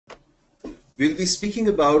We'll be speaking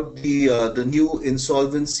about the new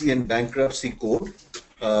Insolvency and Bankruptcy Code,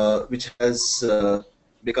 which has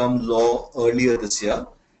become law earlier this year,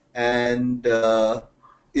 and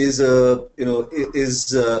is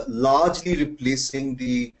largely replacing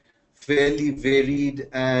the fairly varied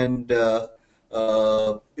and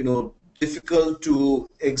difficult to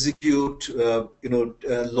execute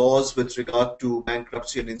laws with regard to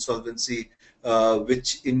bankruptcy and insolvency,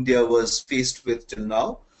 which India was faced with till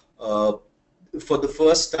now. For the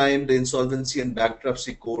first time, the Insolvency and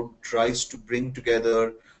Bankruptcy Code tries to bring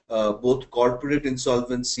together both corporate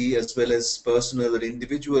insolvency as well as personal or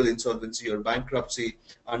individual insolvency or bankruptcy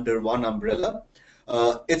under one umbrella.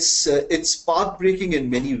 It's path-breaking in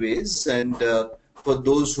many ways, and for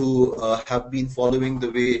those who have been following the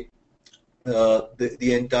way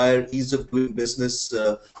the entire ease of doing business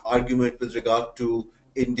argument with regard to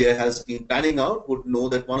India has been panning out, would know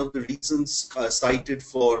that one of the reasons cited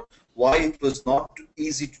for why it was not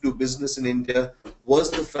easy to do business in India was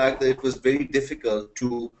the fact that it was very difficult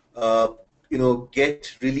to get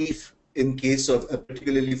relief in case of,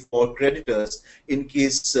 particularly for creditors, in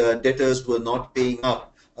case debtors were not paying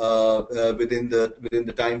up within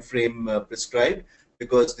the time frame prescribed,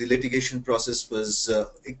 because the litigation process was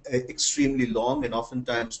extremely long and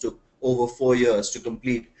oftentimes took over 4 years to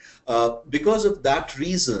complete. Because of that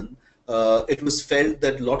reason, it was felt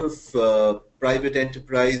that a lot of private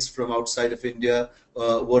enterprise from outside of India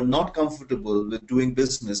were not comfortable with doing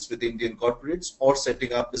business with Indian corporates or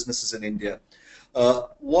setting up businesses in India.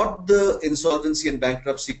 What the Insolvency and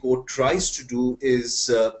Bankruptcy Code tries to do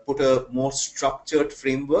is put a more structured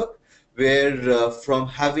framework where from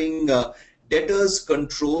having debtors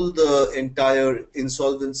control the entire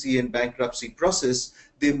insolvency and bankruptcy process,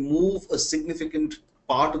 they move a significant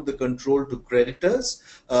part of the control to creditors.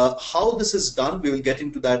 How this is done, we will get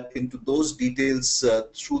into those details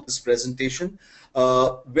through this presentation.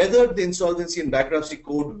 Whether the Insolvency and Bankruptcy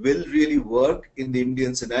Code will really work in the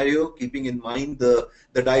Indian scenario, keeping in mind the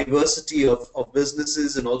diversity of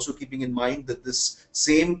businesses, and also keeping in mind that this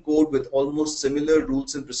same code with almost similar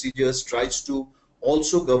rules and procedures tries to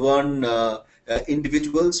also govern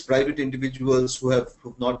individuals, private individuals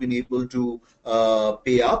who've not been able to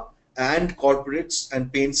pay up, and corporates,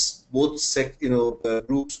 and paints both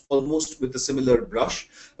groups almost with a similar brush.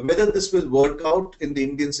 Whether this will work out in the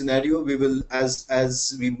Indian scenario, we will,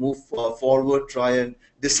 as we move forward, try and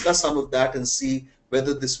discuss some of that and see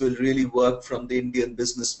whether this will really work from the Indian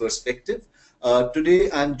business perspective. Today,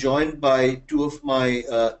 I'm joined by two of my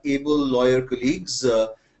able lawyer colleagues,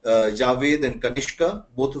 Javed and Kanishka,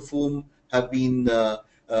 both of whom have been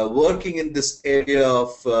working in this area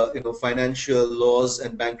of financial laws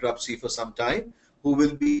and bankruptcy for some time, who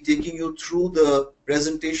will be taking you through the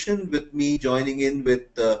presentation with me joining in with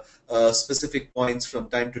specific points from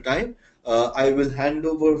time to time. I will hand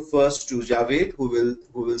over first to Javed, who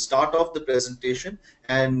will start off the presentation,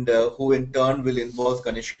 and who in turn will involve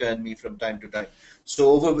Kanishka and me from time to time. So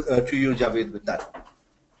over to you, Javed, with that.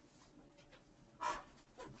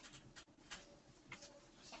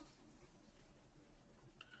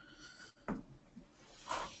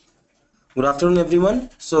 Good afternoon, everyone.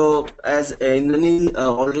 So, as Indranil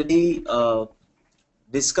already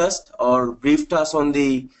discussed or briefed us on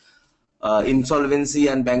the Insolvency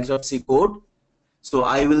and Bankruptcy Code, so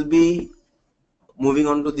I will be moving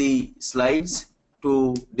on to the slides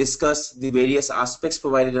to discuss the various aspects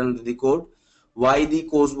provided under the code, why the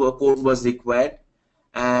code was required,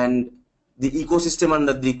 and the ecosystem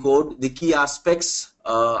under the code, the key aspects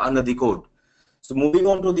under the code. So, moving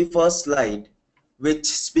on to the first slide, which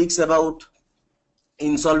speaks about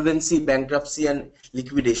insolvency, bankruptcy, and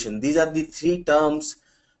liquidation. These are the three terms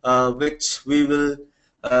which we will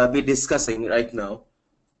be discussing right now.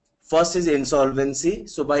 First is insolvency.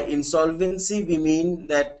 So by insolvency, we mean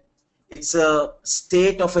that it's a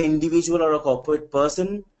state of an individual or a corporate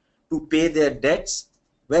person to pay their debts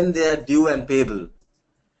when they are due and payable.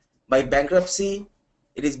 By bankruptcy,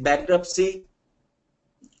 it is bankruptcy.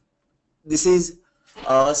 This is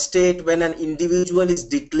a state when an individual is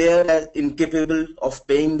declared as incapable of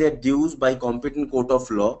paying their dues by competent court of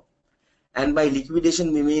law. And by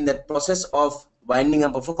liquidation, we mean that process of winding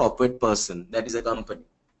up of a corporate person, that is a company.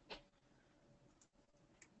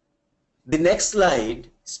 The next slide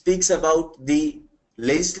speaks about the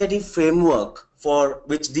legislative framework for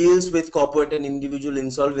which deals with corporate and individual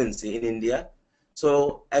insolvency in India.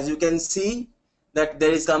 So as you can see that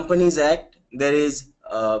there is Companies Act, there is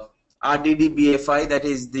RDD-BFI, that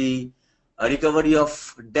is the recovery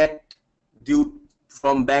of debt due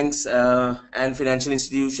from banks and financial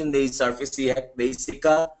institutions. There is SURFACE Act, there is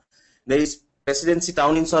SICA, there is Presidency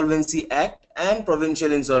Town Insolvency Act and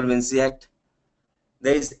Provincial Insolvency Act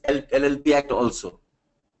there is LLP Act also.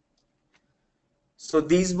 So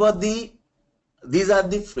these are the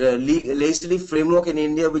legislative framework in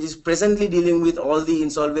India which is presently dealing with all the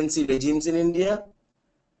insolvency regimes in India.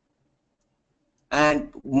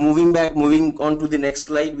 And moving on to the next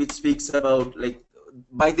slide, which speaks about, like,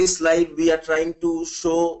 by this slide we are trying to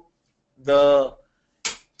show the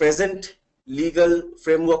present legal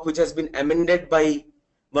framework which has been amended by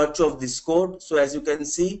virtue of this code. So as you can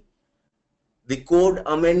see, the code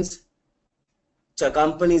amends the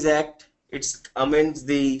Companies Act, it amends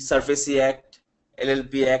the SURFACE Act,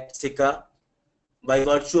 LLP Act, SICA, by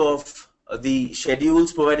virtue of the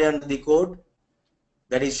schedules provided under the code.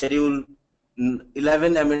 That is, Schedule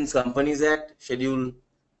 11 amends Companies Act, Schedule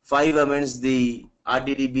 5 amends the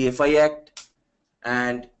RDDBFI Act,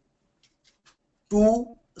 and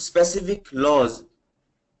two specific laws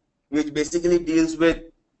which basically dealt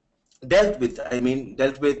with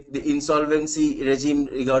the insolvency regime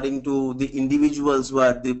regarding to the individuals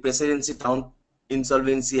were the Presidency Town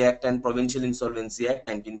Insolvency Act and Provincial Insolvency Act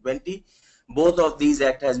 1920. Both of these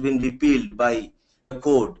acts has been repealed by the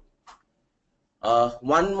code.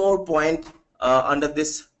 One more point under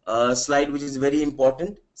this slide which is very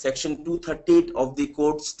important. Section 238 of the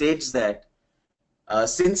code states that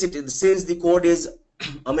since the code is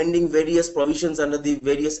amending various provisions under the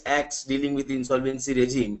various acts dealing with the insolvency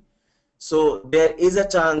regime, so there is a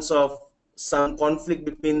chance of some conflict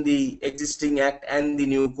between the existing act and the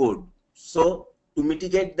new code. So to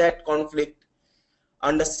mitigate that conflict,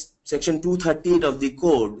 under section 238 of the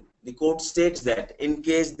code states that in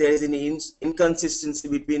case there is any inconsistency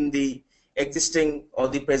between the existing or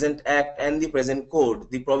the present act and the present code,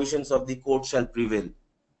 the provisions of the code shall prevail.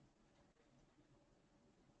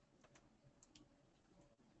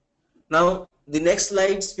 Now the next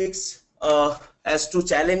slide speaks as to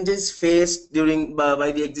challenges faced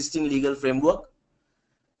by the existing legal framework.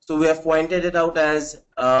 So we have pointed it out as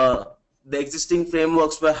the existing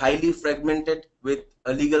frameworks were highly fragmented, with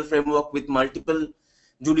a legal framework with multiple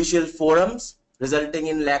judicial forums, resulting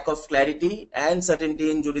in lack of clarity and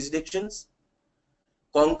certainty in jurisdictions.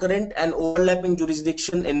 Concurrent and overlapping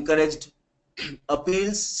jurisdiction encouraged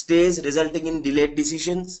appeals, stays, resulting in delayed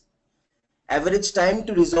decisions. Average time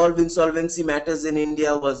to resolve insolvency matters in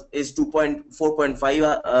India is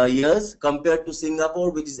 4.5 years, compared to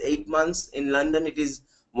Singapore, which is 8 months. In London, it is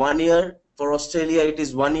 1 year. For Australia, it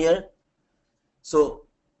is 1 year. So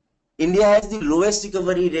India has the lowest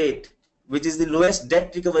recovery rate, which is the lowest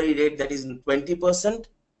debt recovery rate, that is 20%,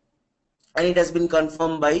 and it has been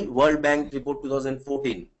confirmed by World Bank report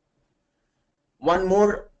 2014. One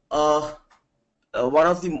more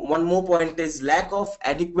point is lack of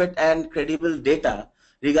adequate and credible data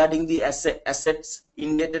regarding the assets,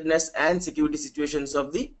 indebtedness, and security situations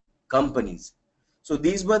of the companies. So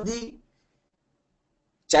these were the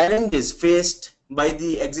challenges faced by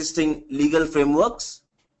the existing legal frameworks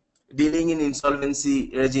dealing in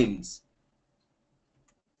insolvency regimes.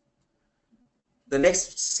 The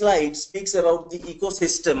next slide speaks about the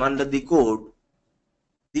ecosystem under the code.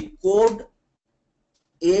 The code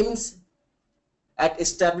aims at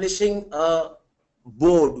establishing a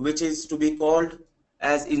board which is to be called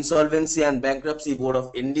as Insolvency and Bankruptcy Board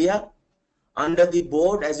of India. Under the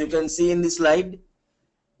board, as you can see in the slide,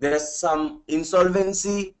 there are some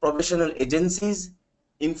insolvency professional agencies,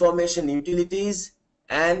 information utilities,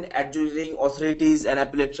 and adjudicating authorities and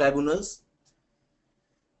appellate tribunals.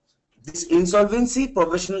 This insolvency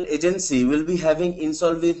professional agency will be having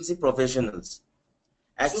insolvency professionals.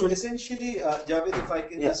 So essentially, Javed, if I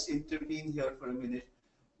can just intervene here for a minute,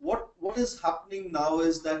 what is happening now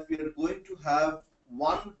is that we are going to have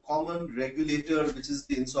one common regulator, which is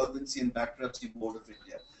the Insolvency and Bankruptcy Board of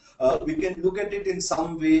India. We can look at it in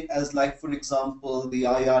some way as, like, for example, the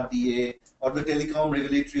IRDA or the Telecom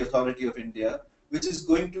Regulatory Authority of India, which is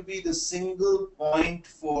going to be the single point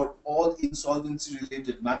for all insolvency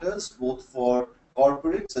related matters, both for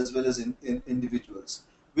corporates as well as in individuals,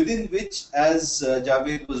 within which, as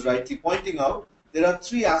Javed was rightly pointing out, there are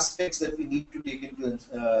three aspects that we need to take into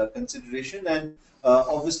consideration. And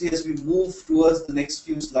obviously, as we move towards the next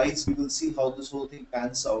few slides, we will see how this whole thing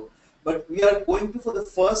pans out. But we are going to, for the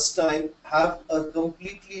first time, have a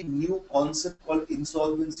completely new concept called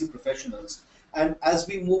insolvency professionals. And as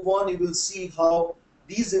we move on, you will see how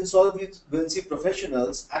these insolvency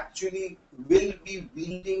professionals actually will be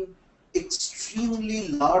wielding extremely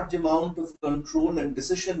large amount of control and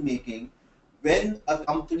decision making when a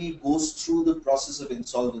company goes through the process of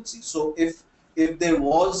insolvency. So if there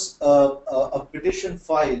was a petition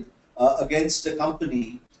filed against a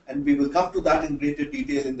company, and we will come to that in greater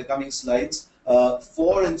detail in the coming slides,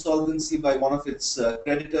 for insolvency by one of its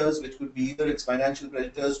creditors, which could be either its financial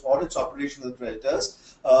creditors or its operational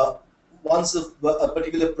creditors. Once a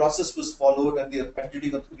particular process was followed and the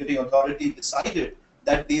adjudicating authority decided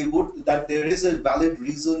that there is a valid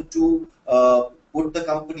reason to put the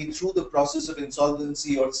company through the process of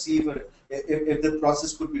insolvency or see if the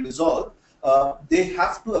process could be resolved, they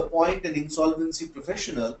have to appoint an insolvency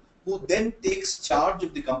professional who then takes charge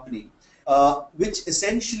of the company, which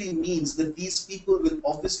essentially means that these people will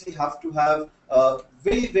obviously have to have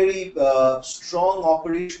very, very strong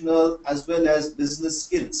operational as well as business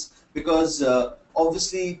skills, because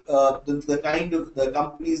obviously the kind of the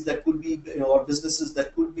companies that could be, or businesses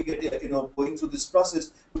that could be going through this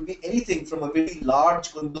process could be anything from a very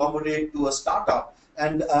large conglomerate to a startup.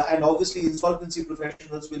 And obviously insolvency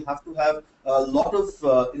professionals will have to have a lot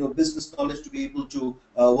of business knowledge to be able to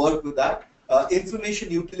work with that.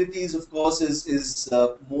 Information utilities, of course, is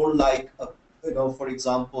more like for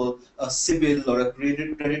example, a CIBIL or a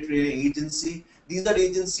credit rating agency. These are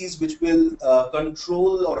agencies which will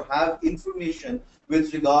control or have information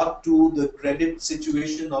with regard to the credit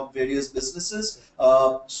situation of various businesses.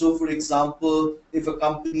 So, for example, if a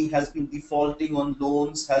company has been defaulting on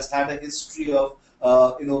loans, has had a history of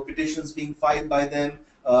petitions being filed by them.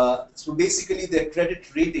 So basically, their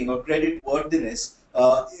credit rating or credit worthiness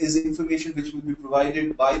is information which will be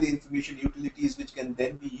provided by the information utilities, which can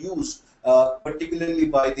then be used, particularly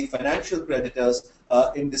by the financial creditors,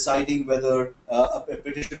 in deciding whether a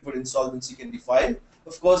petition for insolvency can be filed.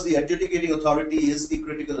 Of course, the adjudicating authority is the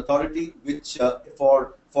critical authority, which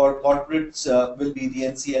for corporates will be the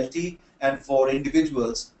NCLT, and for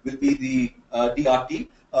individuals will be the DRT.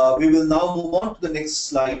 We will now move on to the next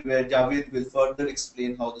slide, where Javed will further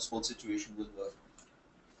explain how this whole situation will work.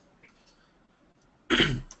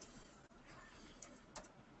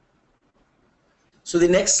 So the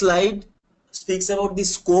next slide speaks about the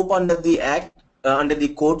scope under the Act, under the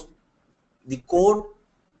Code. The Code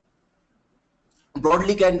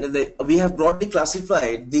broadly we have broadly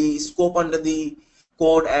classified the scope under the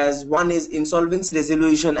Code as: one is insolvency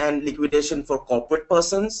resolution and liquidation for corporate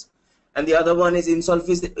persons, and the other one is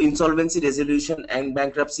insolvency resolution and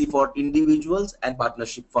bankruptcy for individuals and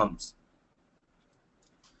partnership firms.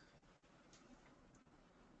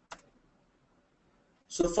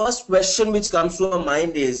 So the first question which comes to our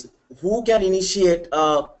mind is, who can initiate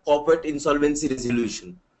a corporate insolvency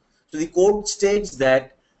resolution? So the Code states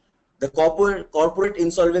that the corporate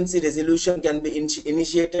insolvency resolution can be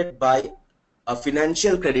initiated by a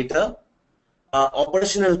financial creditor,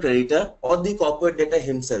 operational creditor, or the corporate debtor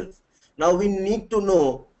himself. Now we need to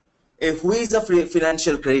know who is a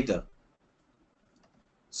financial creditor.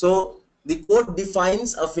 So the Code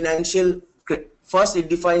defines a financial. First, it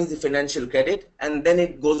defines the financial credit, and then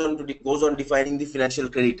it goes on defining the financial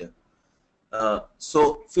creditor.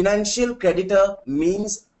 So financial creditor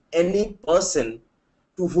means any person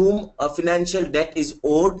to whom a financial debt is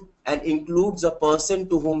owed, and includes a person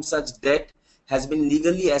to whom such debt has been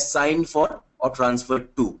legally assigned for or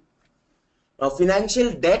transferred to. Now,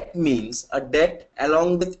 financial debt means a debt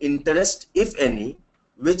along with interest, if any,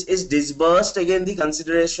 which is disbursed against the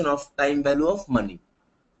consideration of time value of money.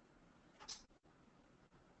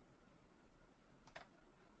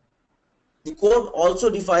 The Code also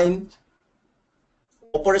defines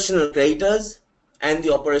operational creditors and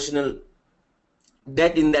the operational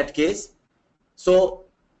debt in that case. So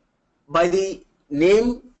by the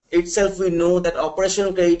name itself, we know that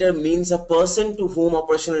operational creditor means a person to whom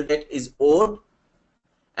operational debt is owed.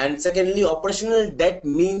 And secondly, operational debt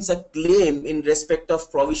means a claim in respect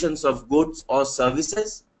of provisions of goods or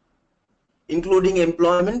services, including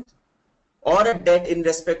employment, or a debt in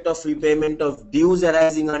respect of repayment of dues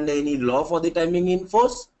arising under any law for the time being in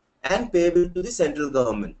force, and payable to the central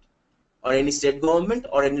government or any state government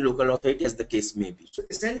or any local authority, as the case may be. So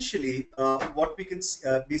essentially, what we can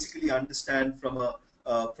basically understand from a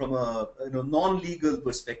non-legal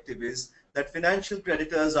perspective is that financial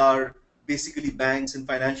creditors are basically banks and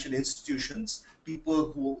financial institutions,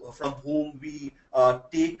 people from whom we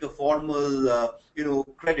take a formal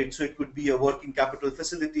credit. So it could be a working capital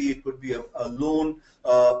facility, it could be a loan,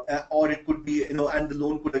 or it could be and the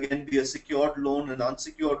loan could again be a secured loan, an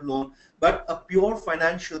unsecured loan, but a pure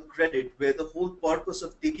financial credit where the whole purpose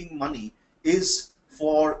of taking money is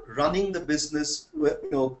for running the business,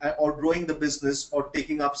 or growing the business, or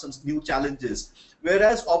taking up some new challenges.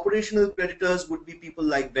 Whereas operational creditors would be people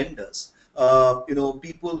like vendors,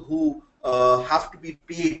 people who have to be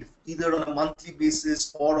paid either on a monthly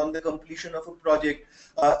basis or on the completion of a project.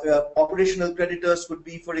 Operational creditors could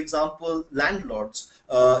be, for example, landlords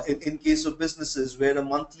in case of businesses where a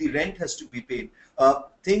monthly rent has to be paid.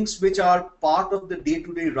 Things which are part of the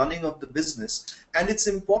day-to-day running of the business. And it's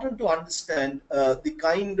important to understand the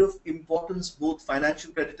kind of importance both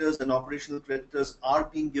financial creditors and operational creditors are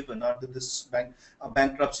being given under this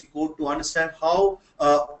bankruptcy code, to understand how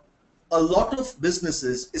a lot of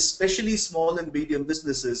businesses, especially small and medium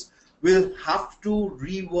businesses, will have to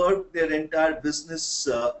rework their entire business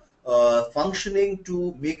functioning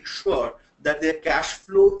to make sure that their cash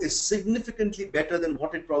flow is significantly better than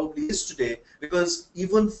what it probably is today. Because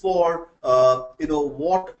even for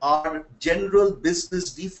what are general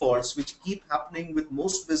business defaults, which keep happening with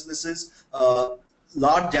most businesses,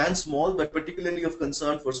 large and small, but particularly of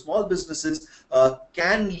concern for small businesses,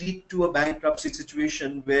 can lead to a bankruptcy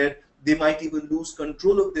situation where they might even lose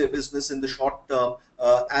control of their business in the short term,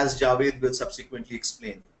 as Javed will subsequently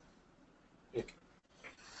explain. Okay.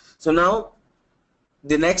 So now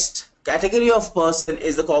the next category of person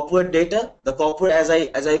is the corporate data. The corporate, as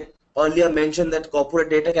I earlier mentioned, that corporate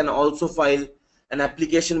data can also file an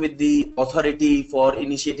application with the authority for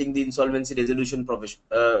initiating the insolvency resolution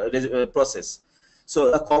process.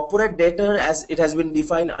 So a corporate data, as it has been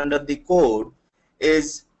defined under the code,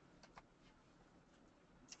 is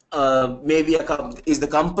maybe is the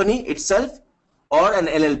company itself or an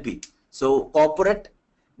LLP. So corporate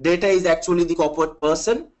data is actually the corporate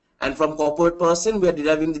person, and from corporate person we are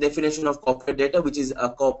deriving the definition of corporate data, which is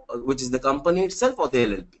the company itself or the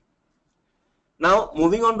LLP. Now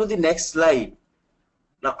moving on to the next slide.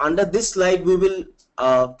 Now under this slide we will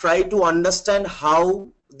try to understand how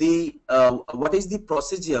the what is the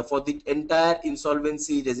procedure for the entire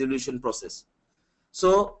insolvency resolution process.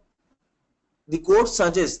 So the code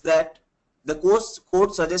suggests that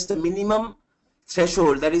the minimum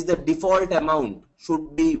threshold, that is the default amount,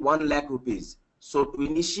 should be 1 lakh rupees. So to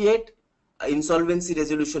initiate an insolvency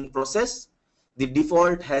resolution process, the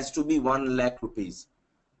default has to be 1 lakh rupees.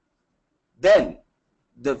 Then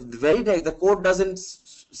the code doesn't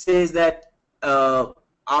say that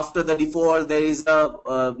after the default there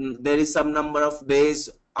is some number of days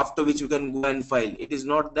after which you can go and file. It is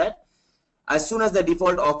not that. As soon as the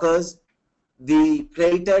default occurs, the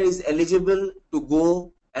creditor is eligible to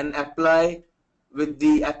go and apply with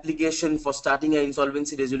the application for starting an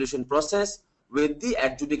insolvency resolution process with the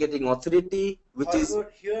adjudicating authority, which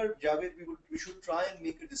However, here, Javed, we should try and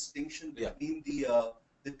make a distinction between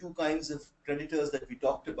the two kinds of creditors that we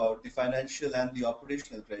talked about, the financial and the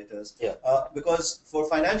operational creditors. Because for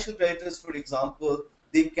financial creditors, for example,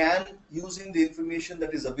 they can, using the information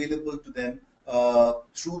that is available to them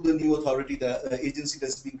through the new authority, the agency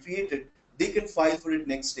that's been created, they can file for it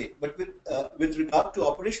next day. But with regard to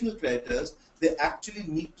operational creditors, they actually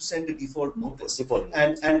need to send a default notice.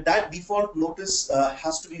 And that default notice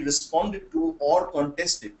has to be responded to or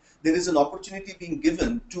contested. There is an opportunity being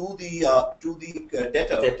given to the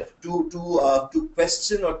debtor to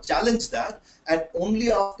question or challenge that, and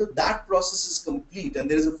only after that process is complete, and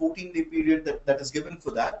there is a 14-day period that is given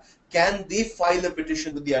for that, can they file a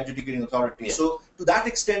petition with the adjudicating authority. So to that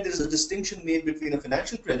extent, there is a distinction made between a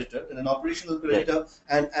financial creditor and an operational creditor,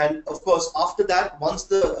 and of course after that, once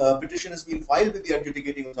the petition has been filed with the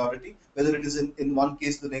adjudicating authority, whether it is in one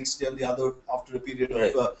case the next day and the other after a period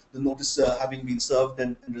of the notice having been served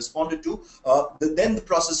and responded to, then the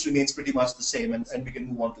process remains pretty much the same, and we can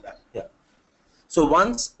move on to that. So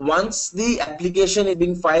once the application is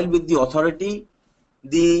being filed with the authority,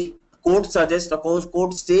 the code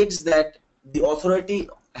states that the authority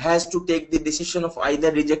has to take the decision of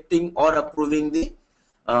either rejecting or approving the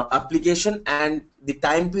application, and the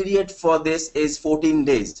time period for this is 14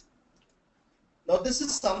 days. Now this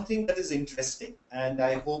is something that is interesting, and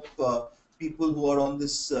I hope people who are on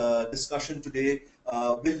this discussion today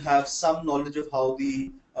will have some knowledge of how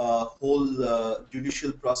the whole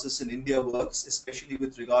judicial process in India works, especially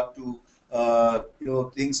with regard to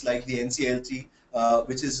things like the NCLT,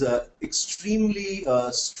 which is extremely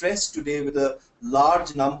stressed today with a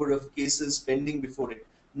large number of cases pending before it.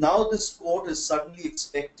 Now this court is suddenly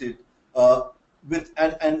expected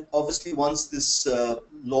and obviously once this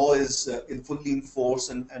law is fully in force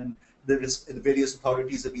and the various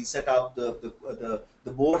authorities have been set up, the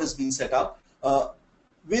board has been set up,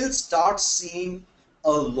 we'll start seeing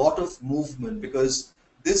a lot of movement, because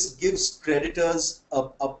this gives creditors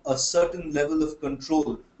a certain level of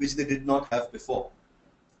control which they did not have before.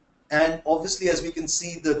 And obviously, as we can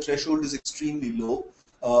see, the threshold is extremely low.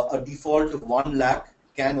 A default of 1 lakh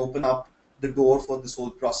can open up the door for this whole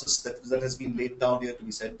process that has been laid down here to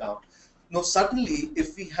be set down. Now, suddenly,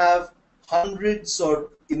 if we have hundreds or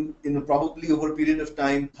in probably over a period of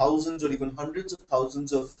time, thousands or even hundreds of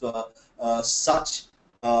thousands of such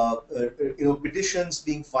petitions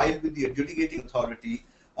being filed with the adjudicating authority.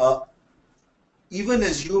 Even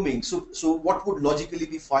assuming, so what would logically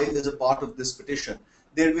be filed as a part of this petition?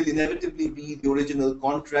 There will inevitably be the original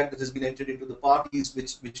contract that has been entered into the parties,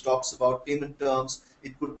 which talks about payment terms.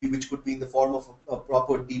 It could be, which could be in the form of a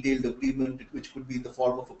proper detailed agreement, which could be in the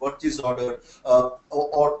form of a purchase order,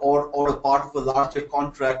 or a part of a larger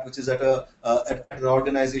contract, which is at at an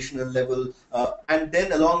organizational level. And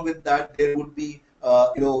then along with that, there would be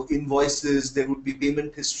invoices, there would be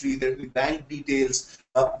payment history, there will be bank details.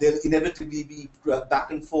 There'll inevitably be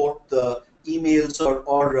back and forth emails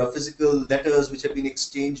or physical letters which have been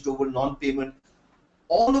exchanged over non-payment,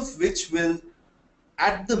 all of which will,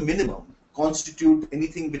 at the minimum, constitute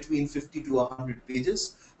anything between 50 to 100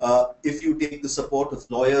 pages. If you take the support of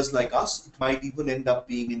lawyers like us, it might even end up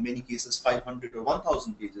being, in many cases, 500 or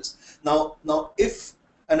 1,000 pages. Now, if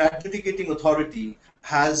an adjudicating authority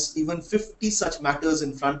has even 50 such matters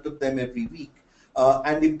in front of them every week,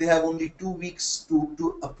 and if they have only 2 weeks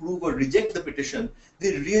to approve or reject the petition,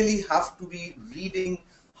 they really have to be reading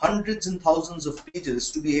hundreds and thousands of pages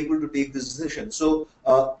to be able to take this decision. So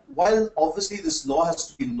while obviously this law has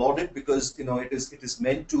to be lauded because it is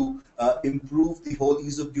meant to improve the whole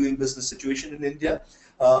ease of doing business situation in India,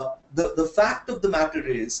 the fact of the matter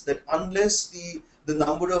is that unless the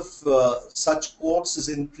number of such courts is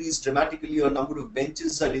increased dramatically, or number of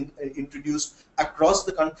benches are introduced across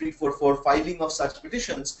the country for filing of such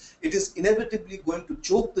petitions, it is inevitably going to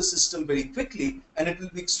choke the system very quickly, and it will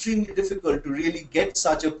be extremely difficult to really get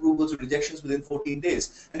such approvals or rejections within 14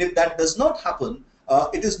 days. And if that does not happen,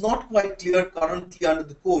 it is not quite clear currently under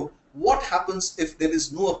the code what happens if there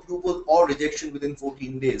is no approval or rejection within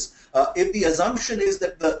 14 days. If the assumption is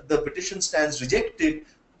that the petition stands rejected,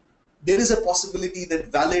 there is a possibility that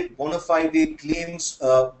valid bona fide claims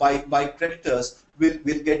by creditors will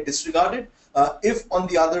get disregarded. If, on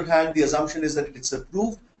the other hand, the assumption is that it's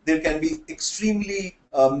approved, there can be extremely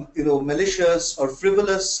malicious or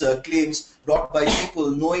frivolous claims brought by people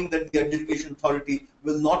knowing that the adjudication authority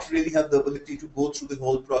will not really have the ability to go through the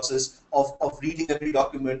whole process of reading every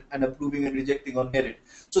document and approving and rejecting on merit.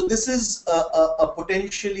 So this is a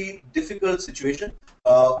potentially difficult situation,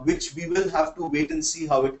 which we will have to wait and see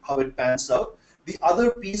how it pans out. The other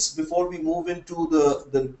piece before we move into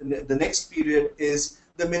the next period is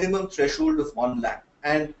the minimum threshold of 1 lakh.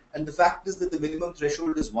 And the fact is that the minimum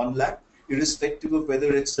threshold is 1 lakh, irrespective of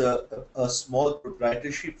whether it's a small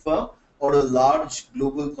proprietorship firm or a large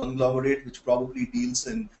global conglomerate which probably deals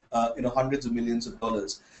in hundreds of millions of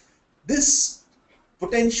dollars. This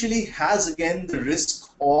potentially has again the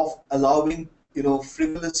risk of allowing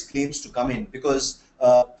frivolous claims to come in, because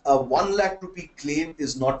a 1 lakh rupee claim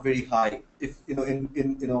is not very high. If in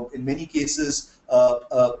many cases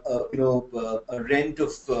a rent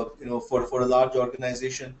of for a large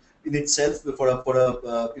organization in itself, for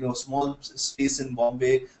a small space in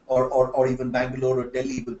Bombay or even Bangalore or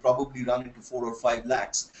Delhi, will probably run into 4 or 5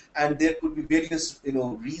 lakhs, and there could be various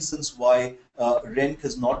reasons why rent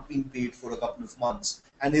has not been paid for a couple of months.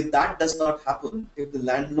 And if that does not happen, if the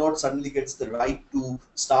landlord suddenly gets the right to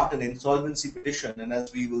start an insolvency petition, and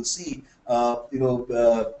as we will see,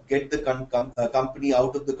 get the company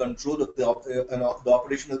out of the control of the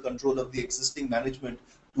operational control of the existing management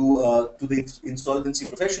to the insolvency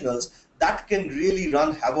professionals, that can really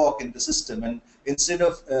run havoc in the system. And instead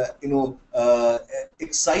of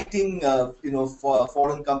exciting for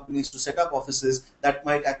foreign companies to set up offices, that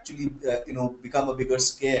might actually become a bigger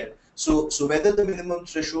scare. So whether the minimum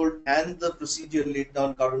threshold and the procedure laid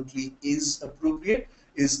down currently is appropriate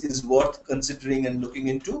is worth considering and looking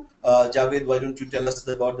into. Javed, why don't you tell us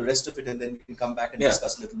about the rest of it, and then we can come back and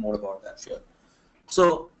discuss a little more about that. Sure.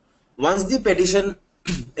 So once the petition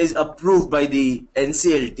is approved by the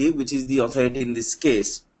NCLT, which is the authority in this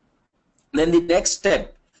case, then the next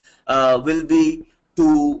step will be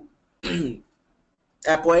to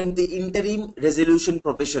appoint the interim resolution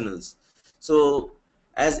professionals. So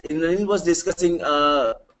as Inranil was discussing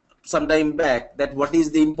some time back, that what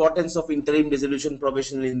is the importance of interim resolution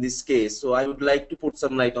professional in this case, so I would like to put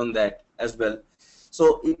some light on that as well.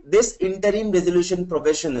 So this interim resolution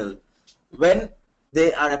professional, when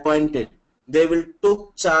they are appointed, they will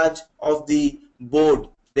take charge of the board,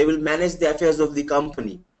 they will manage the affairs of the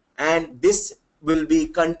company, and this will be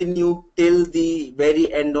continued till the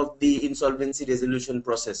very end of the insolvency resolution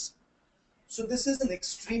process. So this is an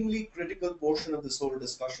extremely critical portion of this whole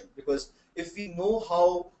discussion, because if we know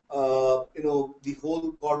how the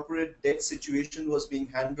whole corporate debt situation was being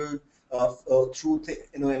handled through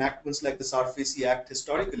enactments like the SARFACI Act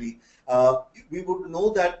historically, we would know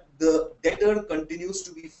that the debtor continues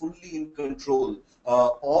to be fully in control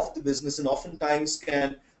of the business, and oftentimes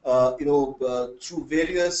can through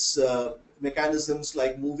various mechanisms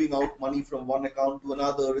like moving out money from one account to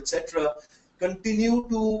another, etc., continue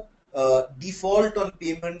to default on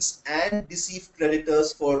payments and deceive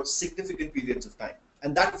creditors for significant periods of time.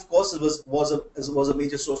 And that, of course, was a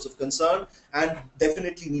major source of concern and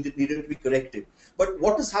definitely needed to be corrected. But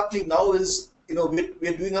what is happening now is,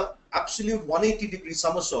 we're doing an absolute 180-degree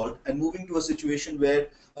somersault and moving to a situation where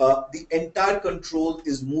the entire control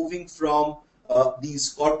is moving from these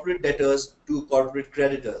corporate debtors to corporate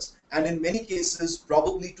creditors, and in many cases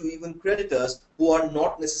probably to even creditors who are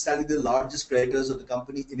not necessarily the largest creditors of the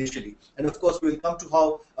company initially. And of course we'll come to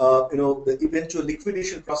how the eventual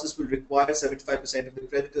liquidation process will require 75% of the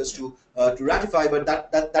creditors to ratify, but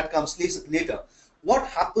that comes later. What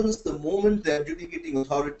happens the moment the adjudicating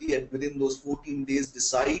authority within those 14 days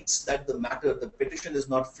decides that the petition is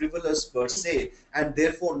not frivolous per se and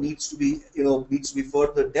therefore needs to be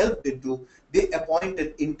further delved into? They appoint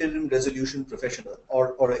an interim resolution professional,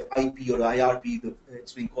 or an IP or IRP,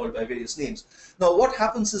 it's being called by various names. Now what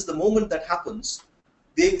happens is, the moment that happens,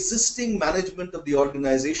 the existing management of the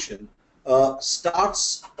organization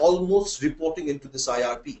starts almost reporting into this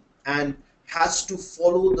IRP and has to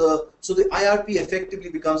follow so the IRP effectively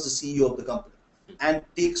becomes the CEO of the company and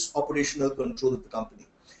takes operational control of the company.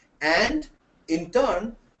 And in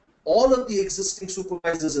turn, all of the existing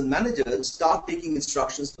supervisors and managers start taking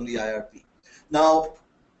instructions from the IRP. Now,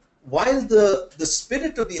 while the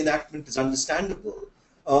spirit of the enactment is understandable,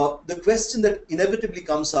 the question that inevitably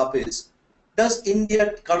comes up is, does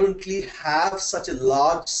India currently have such a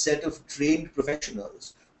large set of trained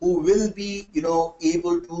professionals who will be,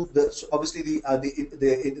 able to? Obviously,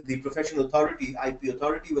 the professional authority, IP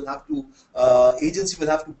authority, will have to, agency will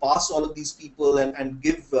have to pass all of these people and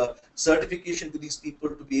give certification to these people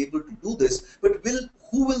to be able to do this. But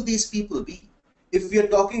who will these people be? If we are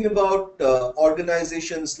talking about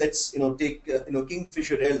organizations, let's take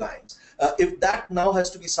Kingfisher Airlines. If that now has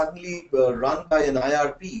to be suddenly run by an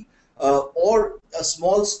IRP, or a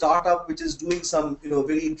small startup which is doing some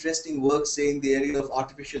very interesting work, say in the area of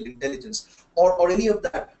artificial intelligence, or any of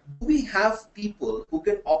that, do we have people who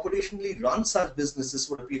can operationally run such businesses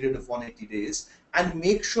for a period of 180 days and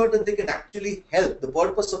make sure that they can actually help? The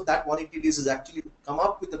purpose of that 180 days is actually to come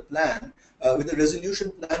up with a plan, with a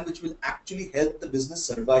resolution plan which will actually help the business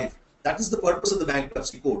survive. That is the purpose of the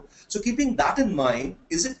bankruptcy code. So keeping that in mind,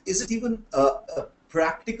 is it even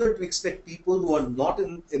practical to expect people who are not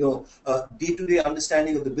in day-to-day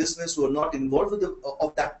understanding of the business, who are not involved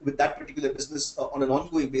with that particular business on an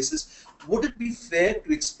ongoing basis? Would it be fair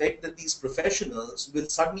to expect that these professionals will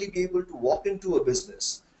suddenly be able to walk into a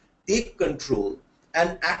business, take control,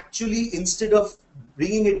 and actually, instead of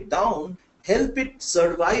bringing it down, help it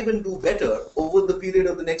survive and do better over the period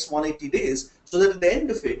of the next 180 days, so that at the end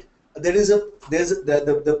of it,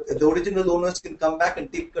 the original owners can come back and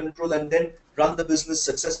take control and then run the business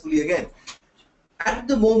successfully again? At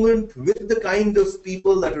the moment, with the kind of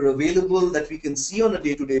people that are available, that we can see on a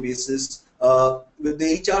day-to-day basis, with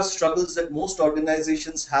the HR struggles that most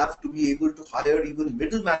organizations have to be able to hire even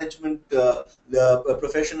middle management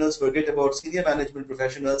professionals, forget about senior management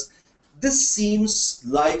professionals, this seems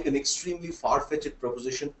like an extremely far-fetched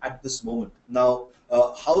proposition at this moment. Now,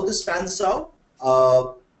 how this pans out,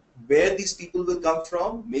 where these people will come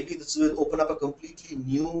from, maybe this will open up a completely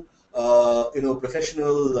new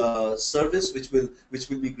professional service which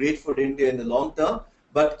will be great for India in the long term.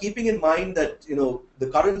 But keeping in mind that the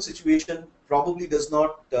current situation probably does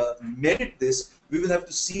not merit this, we will have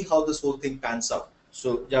to see how this whole thing pans out.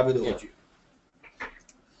 So Javed, over to you.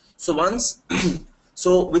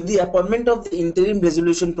 So with the appointment of the interim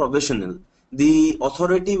resolution professional, the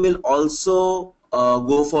authority will also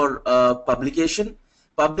go for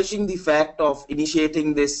publishing the fact of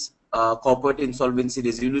initiating this corporate insolvency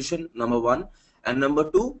resolution, number one. And number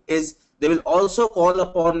two is they will also call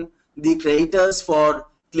upon the creditors for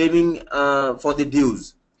claiming for the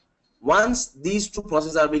dues. Once these two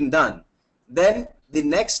processes are being done, then the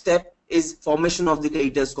next step is formation of the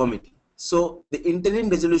creditors committee. So the interim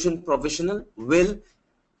resolution professional will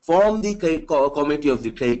form the committee of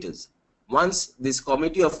the creditors. Once this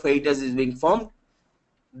committee of creditors is being formed,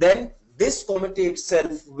 then this committee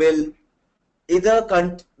itself will either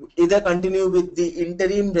continue with the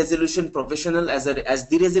interim resolution professional as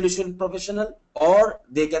the resolution professional, or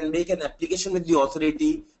they can make an application with the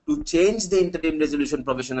authority to change the interim resolution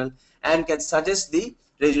professional and can suggest the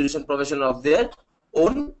resolution professional of their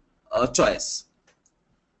own choice.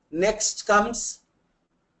 Next comes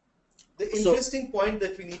The interesting point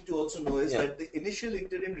that we need to also know is that the initial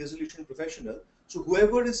interim resolution professional, so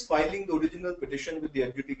whoever is filing the original petition with the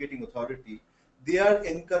adjudicating authority, they are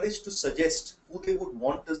encouraged to suggest who they would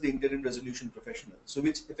want as the interim resolution professional. So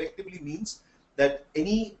which effectively means that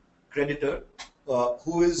any creditor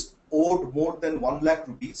who is owed more than 1 lakh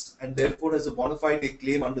rupees and therefore has a bona fide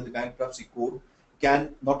claim under the bankruptcy code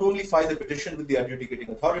can not only file a petition with the adjudicating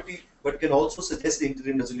authority, but can also suggest the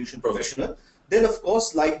interim resolution professional. Then, of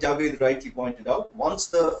course, like Javed rightly pointed out, once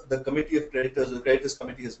the committee of creditors, the creditors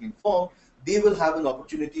committee has been formed, they will have an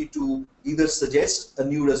opportunity to either suggest a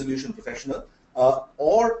new resolution professional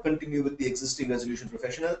or continue with the existing resolution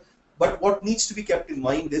professional. But what needs to be kept in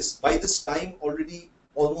mind is, by this time already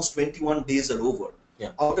almost 21 days are over.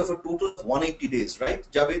 Out of a total of 180 days, right,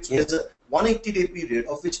 Javed? So there's a 180-day period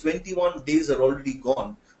of which 21 days are already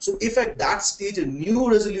gone. So if at that stage a new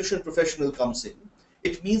resolution professional comes in,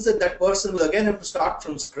 it means that that person will again have to start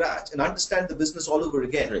from scratch and understand the business all over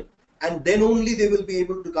again. Right. And then only they will be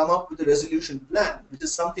able to come up with a resolution plan, which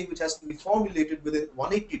is something which has to be formulated within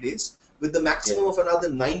 180 days, with the maximum of another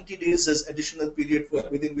 90 days as additional period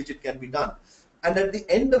within which it can be done. And at the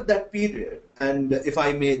end of that period, and if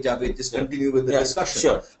I may, Javed, just continue with the discussion.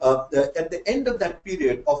 Sure. At the end of that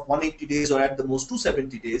period of 180 days, or at the most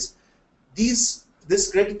 270 days, this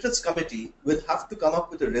creditors committee will have to come up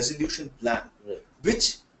with a resolution plan,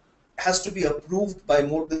 which has to be approved by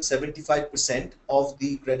more than 75% of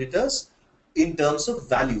the creditors in terms of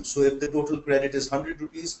value. So if the total credit is 100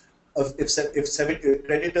 rupees, if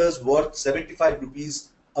creditors worth 75 rupees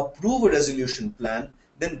approve a resolution plan,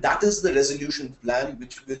 then that is the resolution plan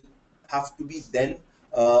which will have to be then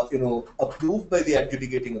approved by the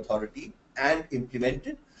adjudicating authority and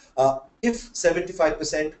implemented. If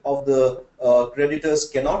 75% of the creditors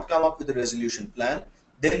cannot come up with a resolution plan,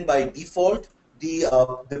 then by default the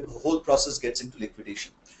whole process gets into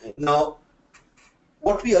liquidation. Now,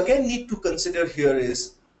 what we again need to consider here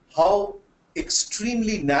is how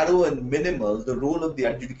extremely narrow and minimal the role of the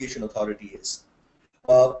adjudication authority is.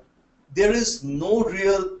 There is no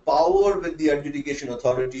real power with the adjudication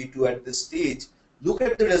authority to, at this stage, look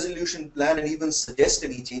at the resolution plan and even suggest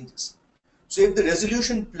any changes. So if the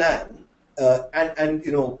resolution plan,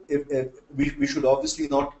 if we should obviously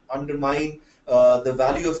not undermine the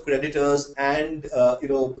value of creditors and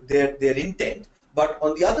their intent, but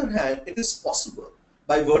on the other hand, it is possible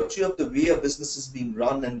by virtue of the way a business is being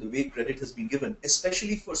run and the way credit has been given,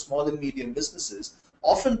 especially for small and medium businesses,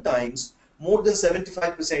 oftentimes more than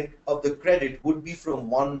 75% of the credit would be from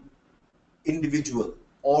one individual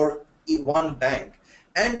or one bank.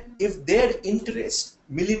 And if their interest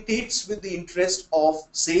militates with the interest of,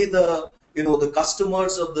 say, the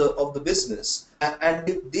customers of the business, and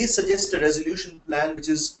if they suggest a resolution plan which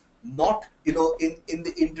is not in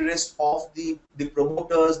the interest of the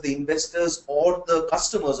promoters, the investors, or the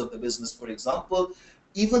customers of the business, for example,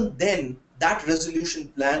 even then that resolution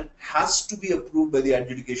plan has to be approved by the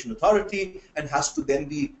adjudication authority and has to then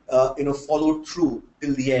be followed through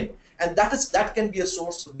till the end. And that can be a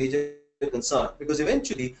source of major concern, because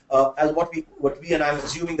eventually, as what we and I'm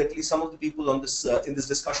assuming that at least some of the people on this in this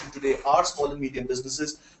discussion today are small and medium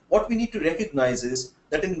businesses, what we need to recognize is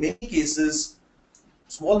that in many cases,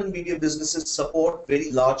 small and medium businesses support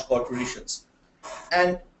very large corporations,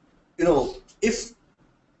 and if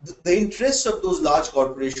the interests of those large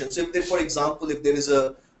corporations, if they, for example, if there is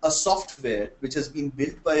a software which has been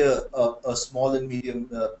built by a small and medium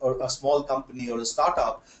or a small company or a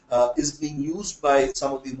startup is being used by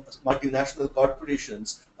some of the multinational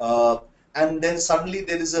corporations, and then suddenly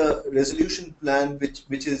there is a resolution plan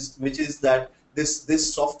which is that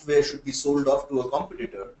this software should be sold off to a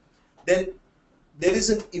competitor, then there is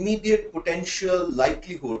an immediate potential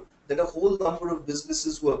likelihood that a whole number of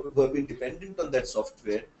businesses who have been dependent on that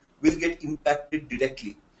software will get impacted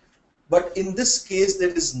directly. But in this case, there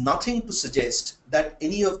is nothing to suggest that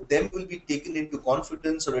any of them will be taken into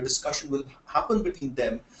confidence or a discussion will happen between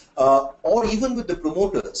them or even with the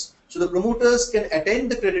promoters. So the promoters can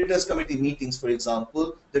attend the creditors committee meetings, for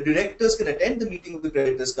example. The directors can attend the meeting of the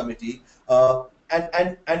creditors committee.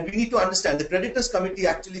 And we need to understand the creditors committee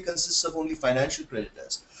actually consists of only financial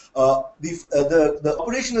creditors. The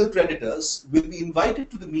operational creditors will be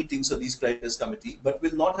invited to the meetings of these creditors committee, but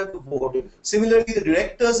will not have a vote. Similarly, the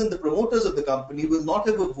directors and the promoters of the company will not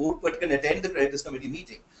have a vote, but can attend the creditors committee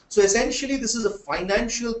meeting. So essentially, this is a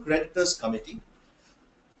financial creditors committee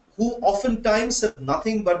who oftentimes have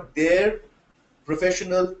nothing but their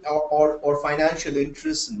professional or financial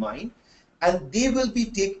interests in mind, and they will be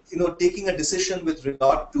taking a decision with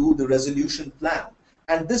regard to the resolution plan.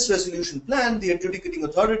 And this resolution plan, the adjudicating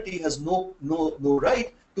authority has no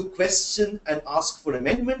right to question and ask for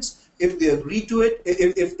amendments. If they agree to it,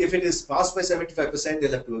 if it is passed by 75%,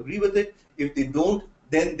 they'll have to agree with it. If they don't,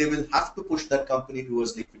 then they will have to push that company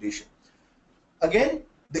towards liquidation. Again,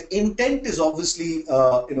 the intent is obviously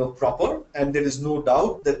proper, and there is no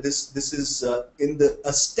doubt that this is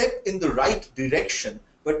a step in the right direction.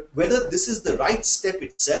 But whether this is the right step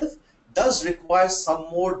itself does require some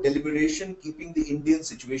more deliberation, keeping the Indian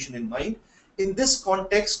situation in mind. In this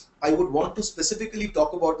context, I would want to specifically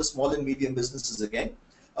talk about the small and medium businesses again.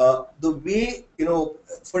 The way,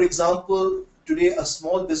 for example, today a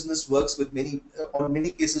small business works with on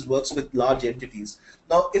many cases works with large entities.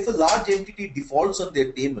 Now, if a large entity defaults on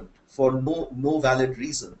their payment for no valid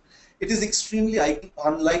reason, it is extremely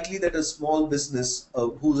unlikely that a small business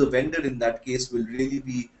who's a vendor in that case will really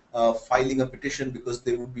be filing a petition, because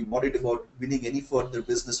they would be worried about winning any further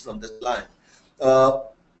business from the client.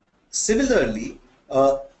 Similarly,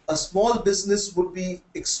 a small business would be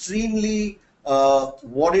extremely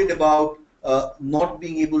worried about not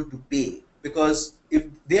being able to pay, because if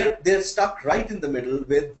they're stuck right in the middle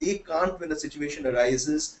where they can't, when a situation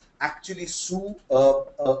arises, actually sue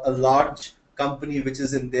a large company, which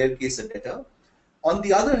is in their case a debtor. On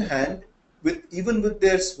the other hand, even with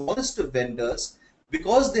their smallest of vendors,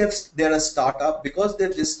 because they're a startup, because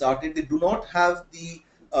they've just started, they do not have the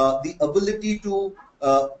ability to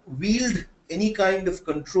wield any kind of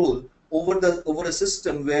control over a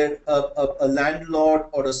system where a landlord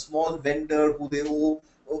or a small vendor who they owe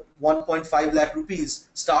 1.5 lakh rupees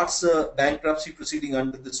starts a bankruptcy proceeding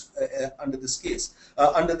under this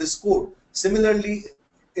code. Similarly,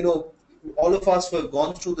 all of us who have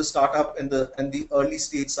gone through the startup and the early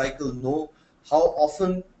stage cycle know how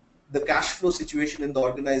often the cash flow situation in the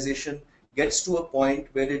organization gets to a point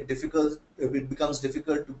where it becomes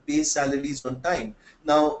difficult to pay salaries on time.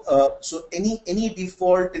 Now, so any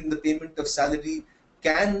default in the payment of salary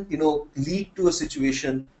can lead to a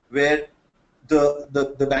situation where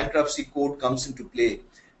the bankruptcy code comes into play.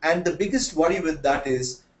 And the biggest worry with that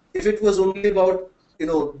is, if it was only about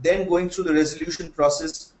then going through the resolution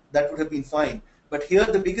process, that would have been fine. But here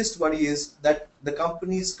the biggest worry is that the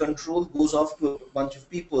company's control goes off to a bunch of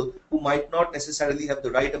people who might not necessarily have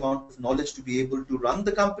the right amount of knowledge to be able to run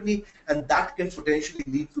the company, and that can potentially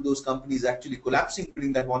lead to those companies actually collapsing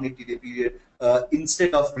during that 180-day period,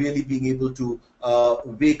 instead of really being able to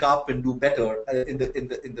wake up and do better in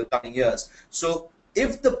the coming years. So,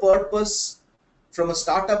 if the purpose from a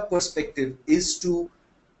startup perspective is to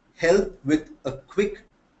help with a quick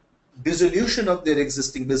dissolution of their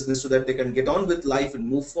existing business so that they can get on with life and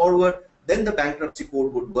move forward, then the bankruptcy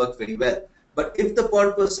code would work very well. But if the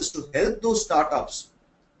purpose is to help those startups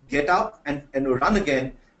get up and run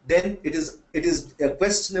again, then it is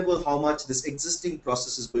questionable how much this existing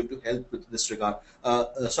process is going to help with this regard.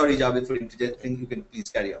 Sorry, Javed, for interjecting. You can please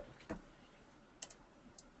carry on.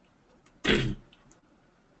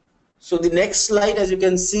 So the next slide, as you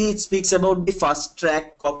can see, it speaks about the fast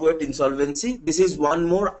track corporate insolvency. This is one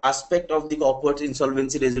more aspect of the corporate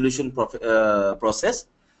insolvency resolution process.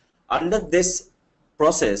 Under this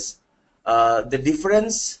process, the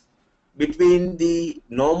difference between the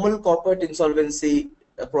normal corporate insolvency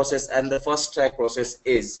process and the fast track process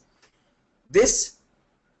is, this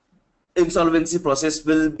insolvency process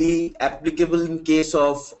will be applicable in case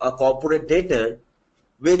of a corporate debtor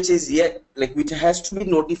which has to be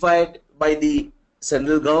notified by the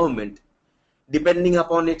central government depending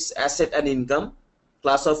upon its asset and income,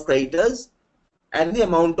 class of creditors, and the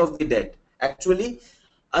amount of the debt. Actually,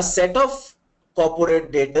 for a set of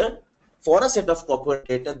corporate debtor,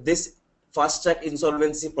 this fast track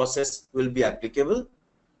insolvency process will be applicable,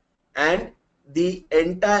 and the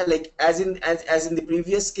entire, as in the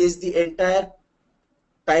previous case, the entire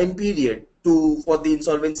time period for the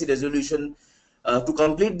insolvency resolution to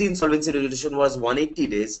complete the insolvency resolution was 180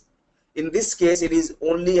 days. In this case, it is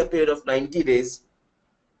only a period of 90 days.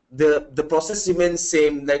 The process remains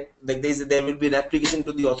same. There will be an application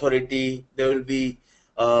to the authority. There will be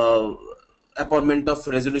appointment of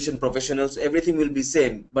resolution professionals. Everything will be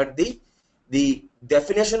same. But the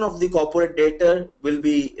definition of the corporate debtor will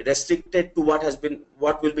be restricted to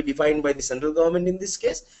what will be defined by the central government in this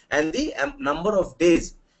case, and the number of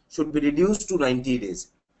days should be reduced to 90 days.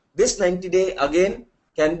 This 90-day again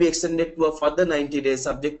can be extended to a further 90 days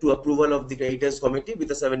subject to approval of the creditors committee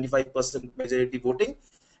with a 75% majority voting,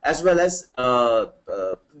 as well as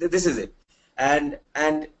this is it. And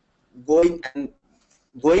going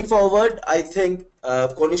forward, I think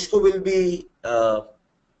Konishko will be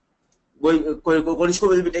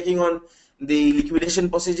taking on the liquidation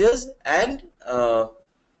procedures and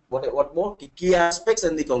what more key aspects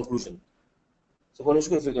and the conclusion. So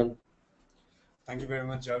Konishko, if you can. Thank you very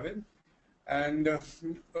much, Javed. And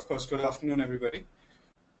of course, good afternoon, everybody.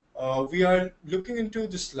 We are looking into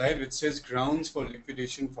the slide which says grounds for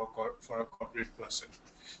liquidation for a corporate person.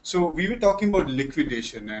 So we were talking about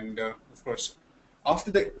liquidation, and of course,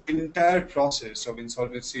 after the entire process of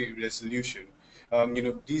insolvency resolution,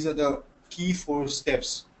 these are the key 4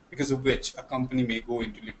 steps because of which a company may go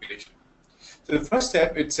into liquidation. So the first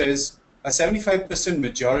step, it says a 75%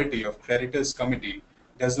 majority of creditors committee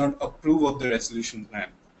does not approve of the resolution plan.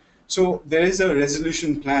 So there is a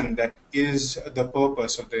resolution plan that is the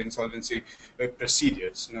purpose of the insolvency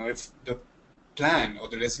procedures. Now, if the plan or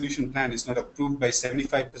the resolution plan is not approved by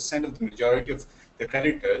 75% of the majority of the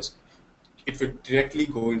creditors, it would directly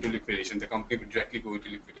go into liquidation. The company would directly go into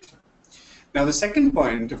liquidation. Now, the second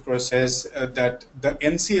point, of course, says that the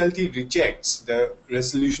NCLT rejects the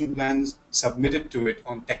resolution plans submitted to it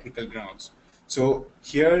on technical grounds. So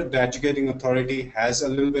here, the adjudicating authority has a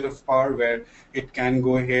little bit of power where it can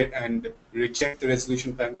go ahead and reject the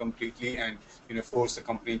resolution plan completely and force the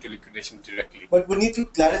company into liquidation directly. But we need to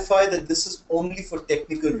clarify that this is only for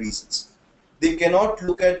technical reasons. They cannot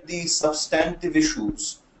look at the substantive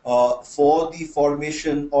issues for the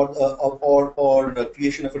formation or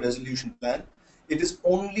creation of a resolution plan. It is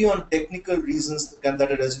only on technical reasons that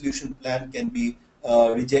a resolution plan can be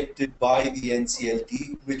rejected by the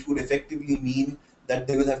NCLT, which would effectively mean that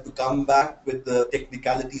they will have to come back with the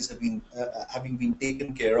technicalities having been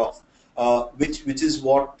taken care of, which is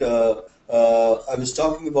what I was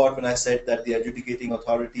talking about when I said that the adjudicating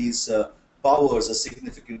authorities' powers are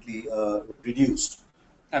significantly reduced.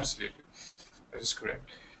 Absolutely, that is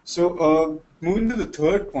correct. So moving to the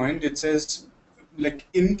third point, it says, like,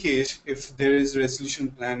 in case if there is a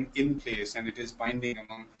resolution plan in place and it is binding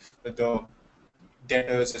among the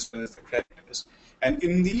debtors as well as the creditors, and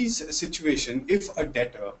in these situations, if a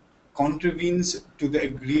debtor contravenes to the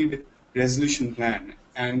agreed resolution plan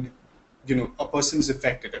and a person is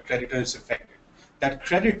affected, a creditor is affected, that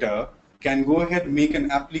creditor can go ahead and make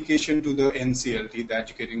an application to the NCLT, the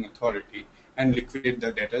adjudicating authority, and liquidate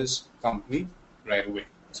the debtor's company right away.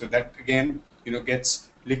 So that again, gets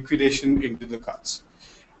liquidation into the cards.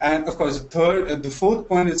 And of course, the fourth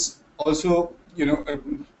point is also,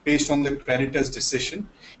 based on the creditor's decision.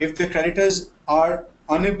 If the creditors are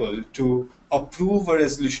unable to approve a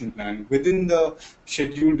resolution plan within the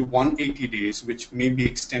scheduled 180 days, which may be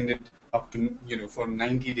extended up to, for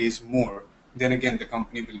 90 days more, then again, the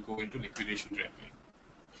company will go into liquidation directly.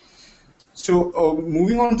 So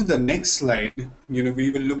moving on to the next slide,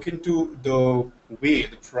 we will look into the way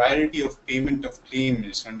the priority of payment of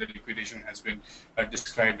claims under liquidation has been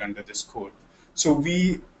described under this code. So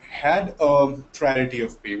we had a priority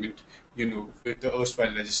of payment, with the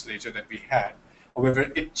erstwhile legislature that we had.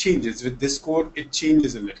 However, it changes. With this code, it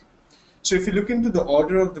changes a little. So if you look into the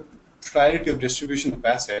order of the priority of distribution of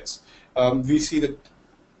assets, we see that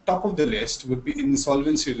top of the list would be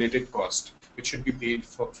insolvency-related cost, which should be paid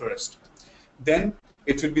for first. Then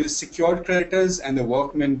it would be the secured creditors and the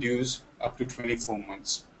workmen dues up to 24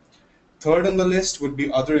 months. Third on the list would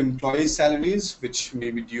be other employee salaries, which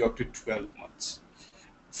may be due up to 12 months.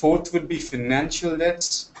 Fourth would be financial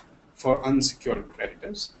debts for unsecured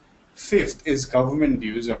creditors. Fifth is government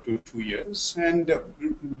dues up to 2 years, and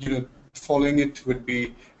following it would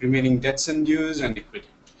be remaining debts and dues and equity.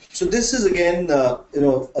 So this is again,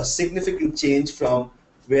 a significant change from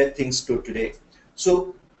where things stood today.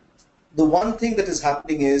 So the one thing that is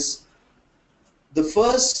happening is the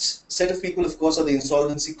first set of people, of course, are the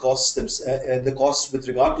insolvency costs, the costs with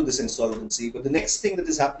regard to this insolvency. But the next thing that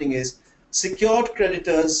is happening is secured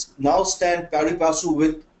creditors now stand pari passu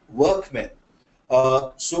with workmen.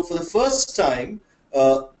 So for the first time,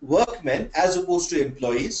 workmen as opposed to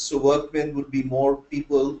employees, so workmen would be more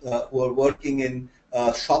people who are working in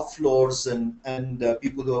shop floors and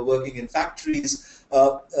people who are working in factories,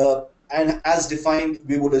 and as defined,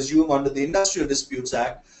 we would assume under the Industrial Disputes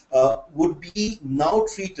Act, would be now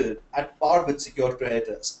treated at par with secured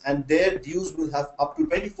creditors, and their dues will have up to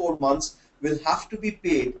 24 months will have to be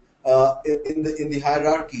paid in the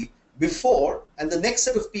hierarchy before, and the next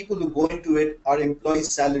set of people who go into it are employee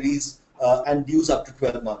salaries and dues up to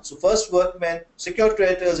 12 months. So first workmen, secured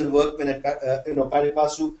creditors and workmen at pari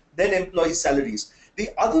passu, then employee salaries. The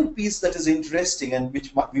other piece that is interesting and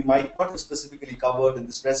which we might not have specifically covered in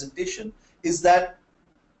this presentation is that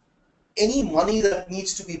any money that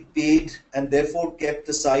needs to be paid and therefore kept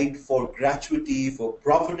aside for gratuity, for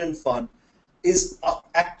provident fund, is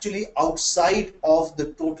actually outside of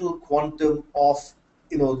the total quantum of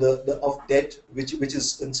of debt which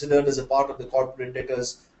is considered as a part of the corporate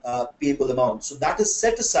debtors payable amount. So that is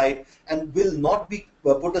set aside and will not be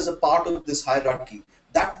put as a part of this hierarchy.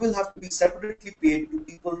 that will have to be separately paid to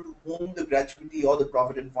people to whom the gratuity or the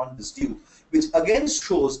provident fund is due, which again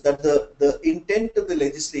shows that the intent of the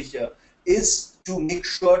legislature is to make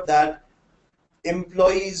sure that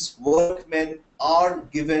employees, workmen are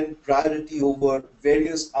given priority over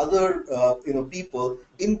various other people,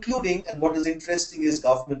 including, and what is interesting is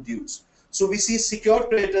government dues. So we see secured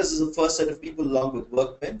creditors as the first set of people along with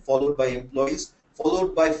workmen, followed by employees,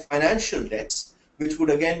 followed by financial debts, which would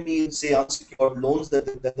again mean, say, unsecured loans that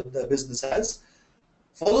the business has,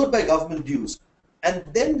 followed by government dues. And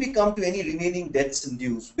then we come to any remaining debts and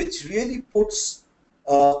dues, which really puts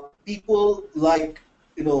people like,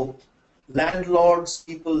 landlords,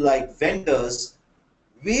 people like vendors,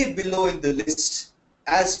 way below in the list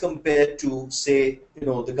as compared to, say,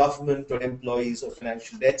 the government or employees or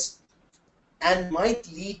financial debts, and might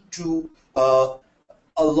lead to a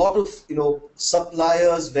lot of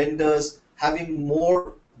suppliers, vendors having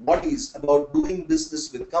more worries about doing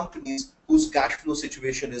business with companies whose cash flow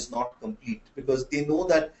situation is not complete, because they know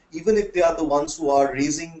that even if they are the ones who are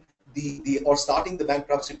raising the or starting the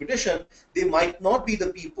bankruptcy petition, they might not be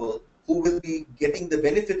the people who will be getting the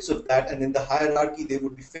benefits of that, and in the hierarchy they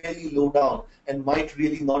would be fairly low down and might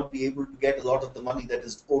really not be able to get a lot of the money that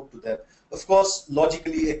is owed to them. Of course,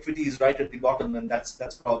 logically, equity is right at the bottom, and that's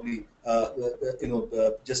probably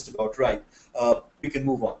just about right. We can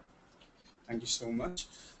move on. Thank you so much.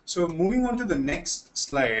 So moving on to the next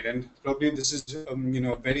slide, and probably this is a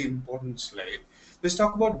very important slide. Let's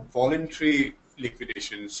talk about voluntary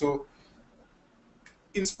liquidation. So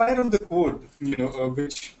in spite of the code,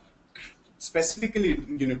 which specifically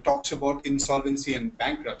talks about insolvency and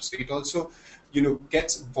bankruptcy, it also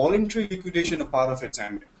gets voluntary liquidation a part of its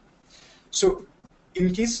ambit. So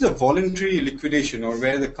in cases of voluntary liquidation, or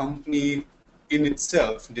where the company in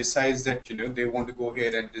itself decides that they want to go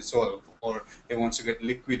ahead and dissolve, or they want to get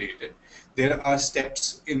liquidated, there are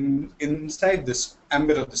steps inside this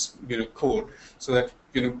ambit of this code, so that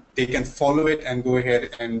they can follow it and go ahead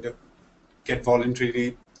and get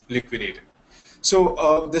voluntarily liquidated.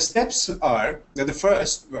 So the steps are that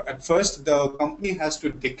at first the company has to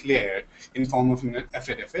declare in form of an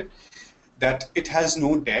affidavit that it has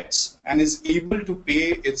no debts and is able to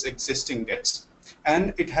pay its existing debts,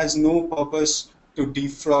 and it has no purpose to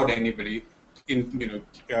defraud anybody in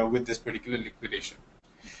with this particular liquidation.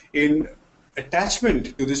 In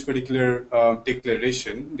attachment to this particular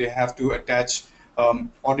declaration, they have to attach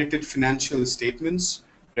audited financial statements,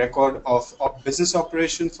 record of business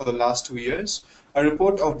operation for the last 2 years, a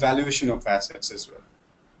report of valuation of assets as well.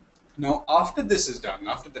 Now, after this is done,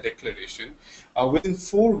 after the declaration, within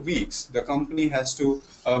 4 weeks, the company has to,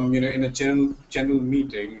 in a general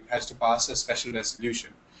meeting, has to pass a special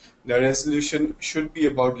resolution. The resolution should be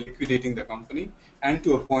about liquidating the company and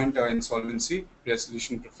to appoint an insolvency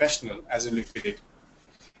resolution professional as a liquidator.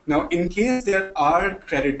 Now, in case there are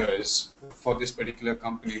creditors for this particular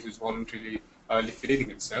company who's voluntarily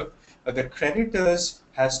liquidating itself, the creditors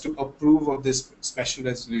has to approve of this special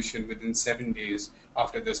resolution within 7 days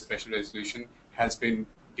after the special resolution has been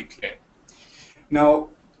declared. Now,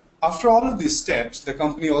 after all of these steps, the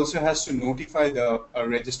company also has to notify the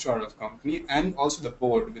registrar of company and also the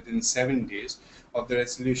board within 7 days of the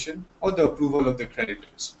resolution or the approval of the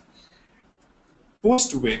creditors.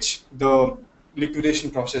 Post which the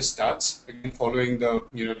liquidation process starts, again following the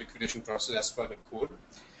liquidation process as per the code.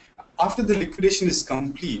 After the liquidation is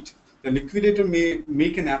complete, the liquidator may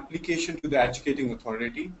make an application to the adjudicating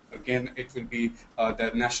authority. Again, it will be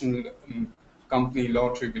the National Company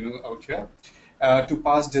Law Tribunal out here, to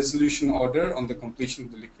pass dissolution order on the completion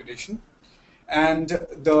of the liquidation. And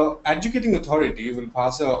the adjudicating authority will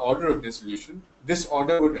pass an order of dissolution. This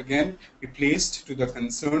order would again be placed to the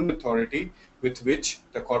concerned authority with which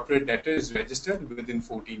the corporate debtor is registered within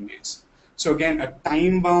 14 days. So again, a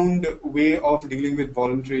time-bound way of dealing with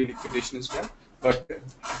voluntary liquidation as well, but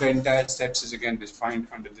the entire steps is again defined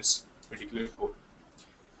under this particular code.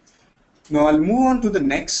 Now I'll move on to the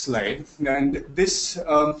next slide, and this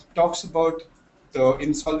talks about the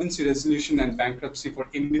insolvency resolution and bankruptcy for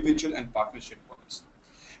individual and partnership bonds.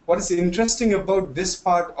 What is interesting about this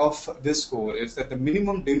part of this code is that the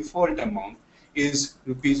minimum default amount is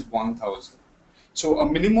 ₹1,000. So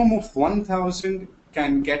a minimum of 1,000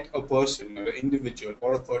 can get a person, or an individual,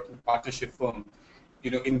 or a partnership firm,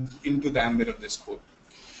 into the ambit of this code.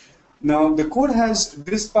 Now, the code has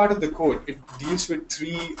this part of the code. It deals with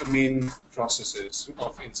 3 main processes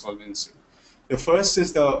of insolvency. The first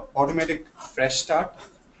is the automatic fresh start.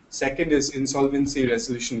 Second is insolvency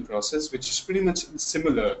resolution process, which is pretty much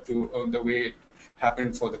similar to the way it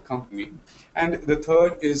happened for the company. And the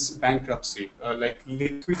third is bankruptcy. Like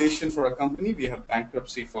liquidation for a company, we have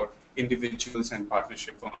bankruptcy for individuals and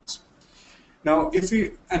partnership firms. Now,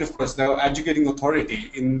 and of course, the adjudicating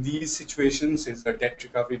authority in these situations is the Debt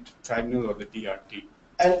Recovery Tribunal or the DRT.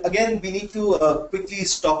 And again, we need to quickly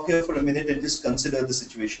stop here for a minute and just consider the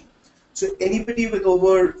situation. So anybody with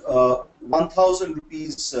over 1,000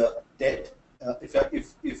 rupees debt,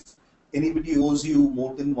 if anybody owes you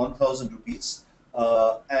more than 1,000 rupees,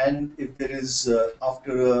 and if there is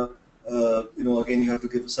after again, you have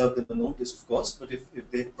to serve them a notice, of course, but if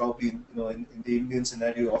they probably, in the Indian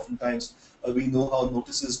scenario, oftentimes we know how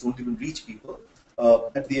notices don't even reach people.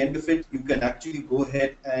 At the end of it, you can actually go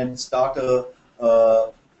ahead and start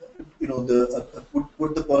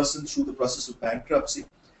put the person through the process of bankruptcy.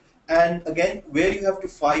 And again, where you have to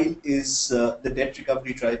file is the Debt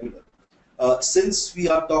Recovery Tribunal. Since we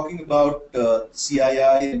are talking about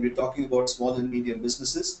CII and we're talking about small and medium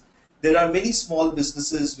businesses, there are many small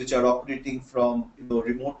businesses which are operating from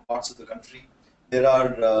remote parts of the country. There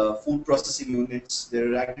are food processing units,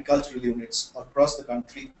 there are agricultural units across the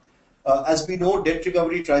country. As we know, debt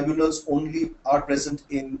recovery tribunals only are present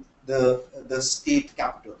in the state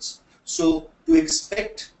capitals. So to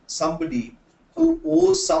expect somebody who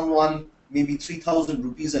owes someone maybe 3,000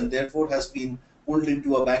 rupees and therefore has been pulled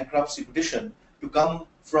into a bankruptcy petition to come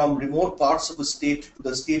from remote parts of a state to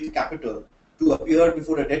the state capital to appear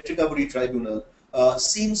before a debt recovery tribunal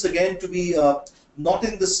seems again to be not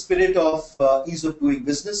in the spirit of ease of doing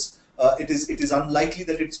business. It is unlikely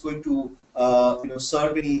that it's going to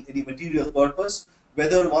serve any material purpose.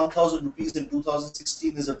 Whether 1,000 rupees in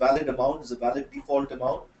 2016 is a valid amount, is a valid default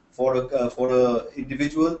amount for a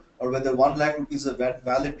individual, or whether 1 lakh rupees is a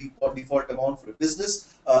valid default amount for a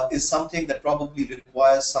business, is something that probably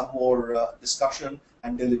requires some more discussion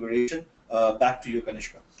and deliberation. Back to you,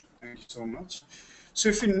 Kanishka. Thank you so much. So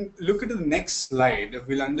if we look at the next slide,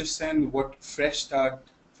 we'll understand what fresh start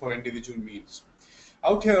for individual means.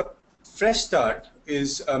 Out here, fresh start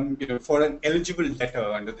is for an eligible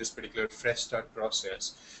debtor under this particular fresh start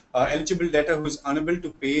process. Eligible debtor who is unable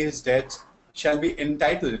to pay his debts shall be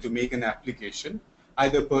entitled to make an application,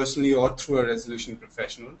 either personally or through a resolution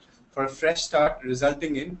professional, for a fresh start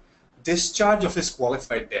resulting in discharge of his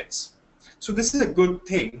qualified debts. So this is a good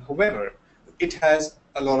thing. However, it has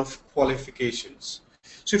a lot of qualifications.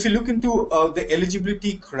 So if you look into the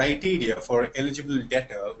eligibility criteria for eligible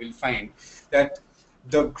debtor, we'll find that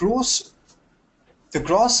the gross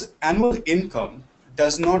annual income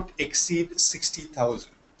does not exceed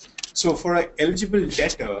 60,000. So for an eligible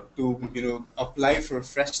debtor to apply for a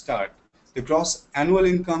fresh start, the gross annual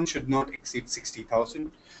income should not exceed 60,000.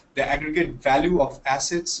 The aggregate value of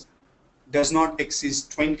assets does not exceed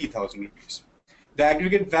 20,000 rupees. The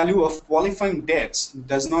aggregate value of qualifying debts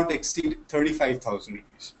does not exceed 35,000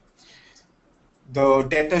 rupees. The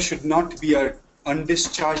debtor should not be an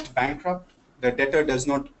undischarged bankrupt. The debtor does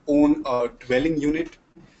not own a dwelling unit.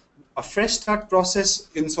 A fresh start process,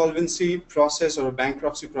 insolvency process, or a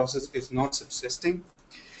bankruptcy process is not subsisting.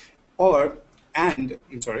 No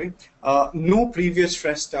previous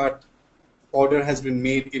fresh start order has been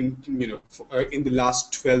made in the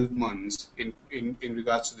last 12 months in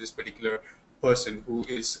regards to this particular person who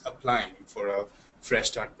is applying for a fresh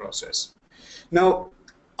start process. Now,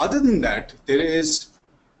 other than that, there is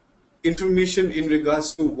information in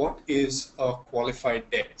regards to what is a qualified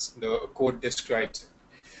debt. The code describes it.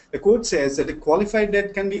 The code says that a qualified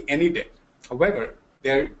debt can be any debt. However,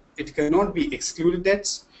 it cannot be excluded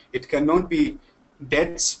debts, it cannot be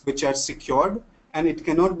debts which are secured, and it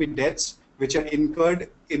cannot be debts which are incurred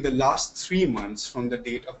in the last 3 months from the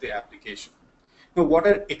date of the application. Now, what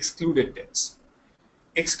are excluded debts?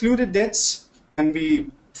 Excluded debts can be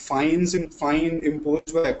fine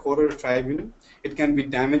imposed by a court or a tribunal. It can be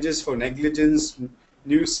damages for negligence,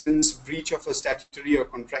 nuisance, breach of a statutory or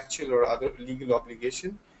contractual or other legal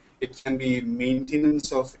obligation. It can be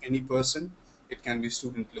maintenance of any person. It can be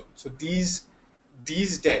student loan. So these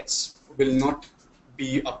debts will not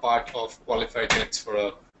be a part of qualified debts for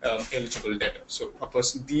a eligible debtor. So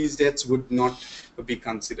these debts would not be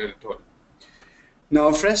considered at all.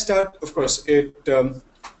 Now, fresh start, of course, it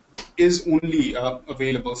is only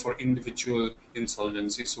available for individual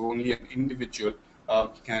insolvency. So only an individual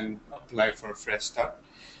can apply for a fresh start.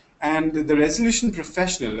 And the resolution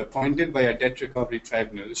professional appointed by a debt recovery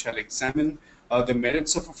tribunal shall examine the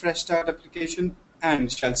merits of a fresh start application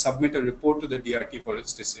and shall submit a report to the DRT for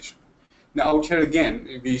its decision. Now, out here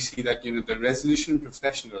again, we see that the resolution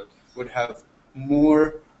professional would have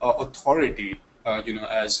more authority,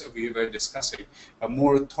 as we were discussing,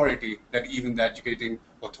 more authority that even the adjudicating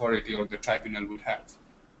authority or the tribunal would have.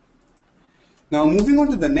 Now, moving on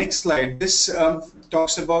to the next slide, this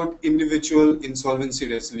talks about individual insolvency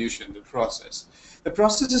resolution, the process. The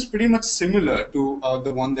process is pretty much similar to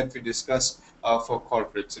the one that we discussed for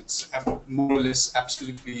corporates. It's more or less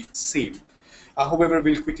absolutely same. However,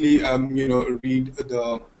 we'll quickly read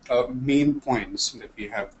the main points that we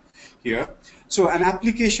have here. So, an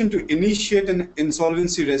application to initiate an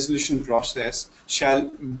insolvency resolution process shall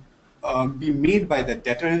be made by the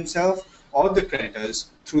debtor himself or the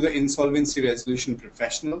creditors through the insolvency resolution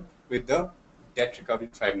professional with the debt recovery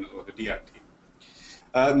tribunal or the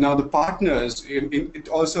DRT. Now, the partners, it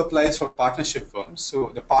also applies for partnership firms.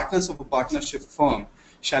 So, the partners of a partnership firm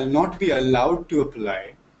shall not be allowed to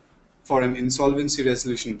apply for an insolvency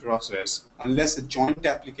resolution process unless a joint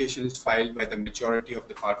application is filed by the majority of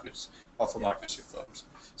the partners of a partnership firms.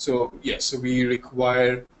 So yes, so we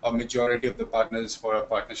require a majority of the partners for a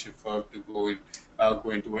partnership firm to go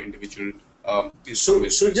into an individual.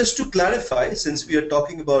 So just to clarify, since we are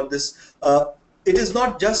talking about this, it is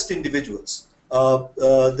not just individuals.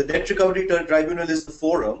 The debt recovery tribunal is the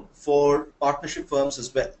forum for partnership firms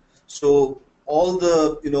as well. So all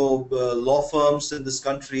the law firms in this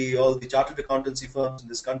country, all the chartered accountancy firms in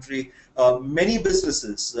this country, many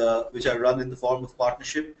businesses which are run in the form of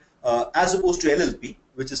partnership, as opposed to LLP,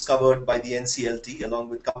 which is covered by the NCLT along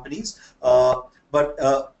with companies. But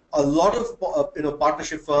a lot of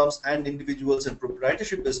partnership firms and individuals and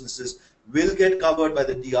proprietorship businesses will get covered by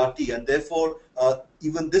the DRT, and therefore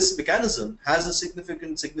even this mechanism has a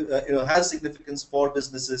significance for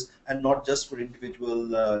businesses and not just for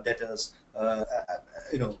individual debtors.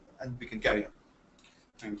 And we can carry on.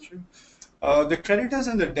 Thank you. The creditors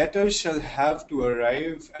and the debtors shall have to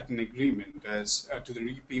arrive at an agreement as to the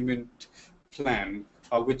repayment plan,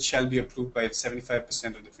 which shall be approved by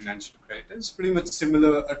 75% of the financial creditors. Pretty much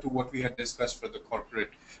similar to what we had discussed for the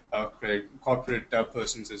corporate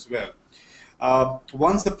persons as well.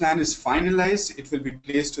 Once the plan is finalized, it will be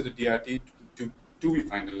placed to the DRT to be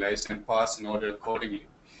finalized and pass an order accordingly.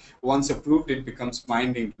 Once approved, it becomes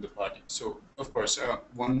binding to the party. So, of course,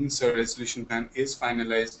 once a resolution plan is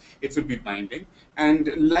finalized, it will be binding.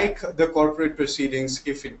 And like the corporate proceedings,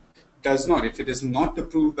 if it is not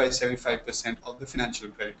approved by 75% of the financial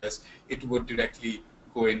creditors, it would directly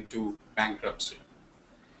go into bankruptcy.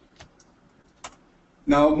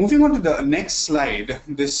 Now, moving on to the next slide,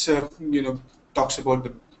 this talks about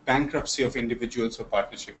the bankruptcy of individuals or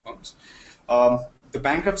partnership firms. The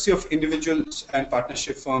bankruptcy of individuals and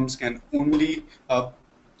partnership firms can only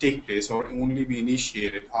take place or only be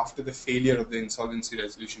initiated after the failure of the insolvency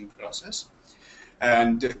resolution process.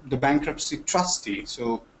 And the bankruptcy trustee,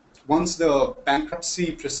 so once the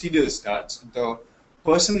bankruptcy procedure starts, the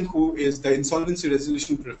person who is the insolvency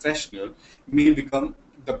resolution professional may become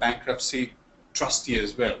the bankruptcy trustee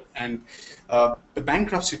as well. And the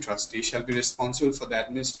bankruptcy trustee shall be responsible for the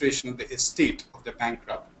administration of the estate of the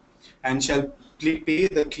bankrupt and shall pay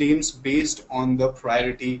the claims based on the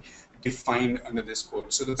priority defined under this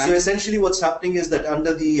code. So essentially what's happening is that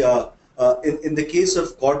under the in the case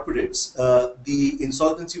of corporates, the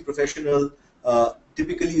insolvency professional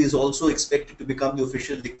typically is also expected to become the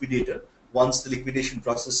official liquidator once the liquidation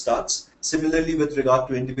process starts. Similarly, with regard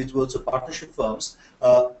to individuals or partnership firms,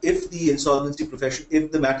 if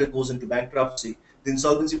the matter goes into bankruptcy, the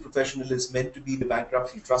insolvency professional is meant to be the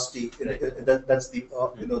bankruptcy trustee. That's the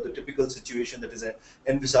the typical situation that is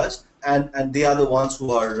envisaged, and they are the ones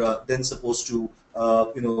who are then supposed to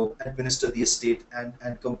administer the estate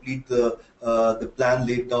and complete the plan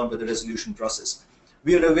laid down by the resolution process.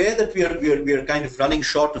 We are aware that we are kind of running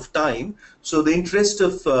short of time, so the interest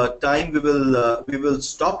of time we will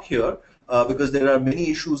stop here. Because there are many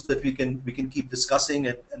issues that we can keep discussing,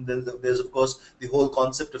 and then there's of course the whole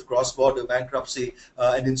concept of cross-border bankruptcy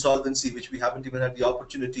and insolvency, which we haven't even had the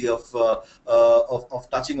opportunity of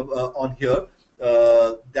touching on here.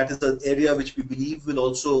 That is an area which we believe will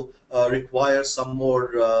also require some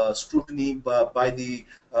more scrutiny by the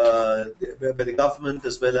government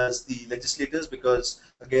as well as the legislators, because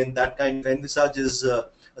again that kind of envisages a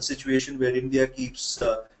situation where India keeps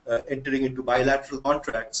entering into bilateral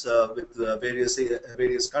contracts with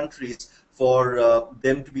various countries for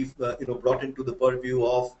them to be brought into the purview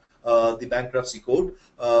of the bankruptcy code,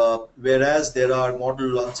 whereas there are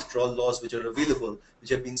model ancestral laws which are available, which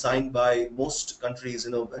have been signed by most countries,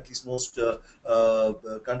 at least most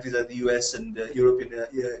countries like the US and European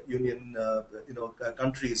Union,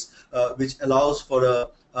 countries, which allows for a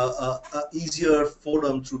easier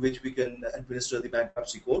forum through which we can administer the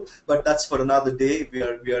bankruptcy code. But that's for another day. We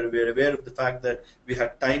are aware of the fact that we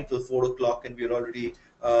had time till 4 o'clock, and we are already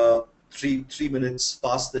three minutes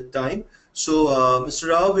past the time. So, Mr.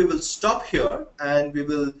 Rao, we will stop here, and we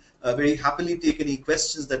will very happily take any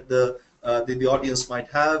questions that the audience might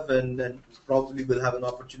have, and probably will have an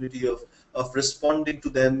opportunity of responding to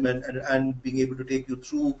them, and being able to take you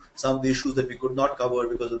through some of the issues that we could not cover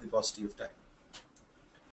because of the paucity of time.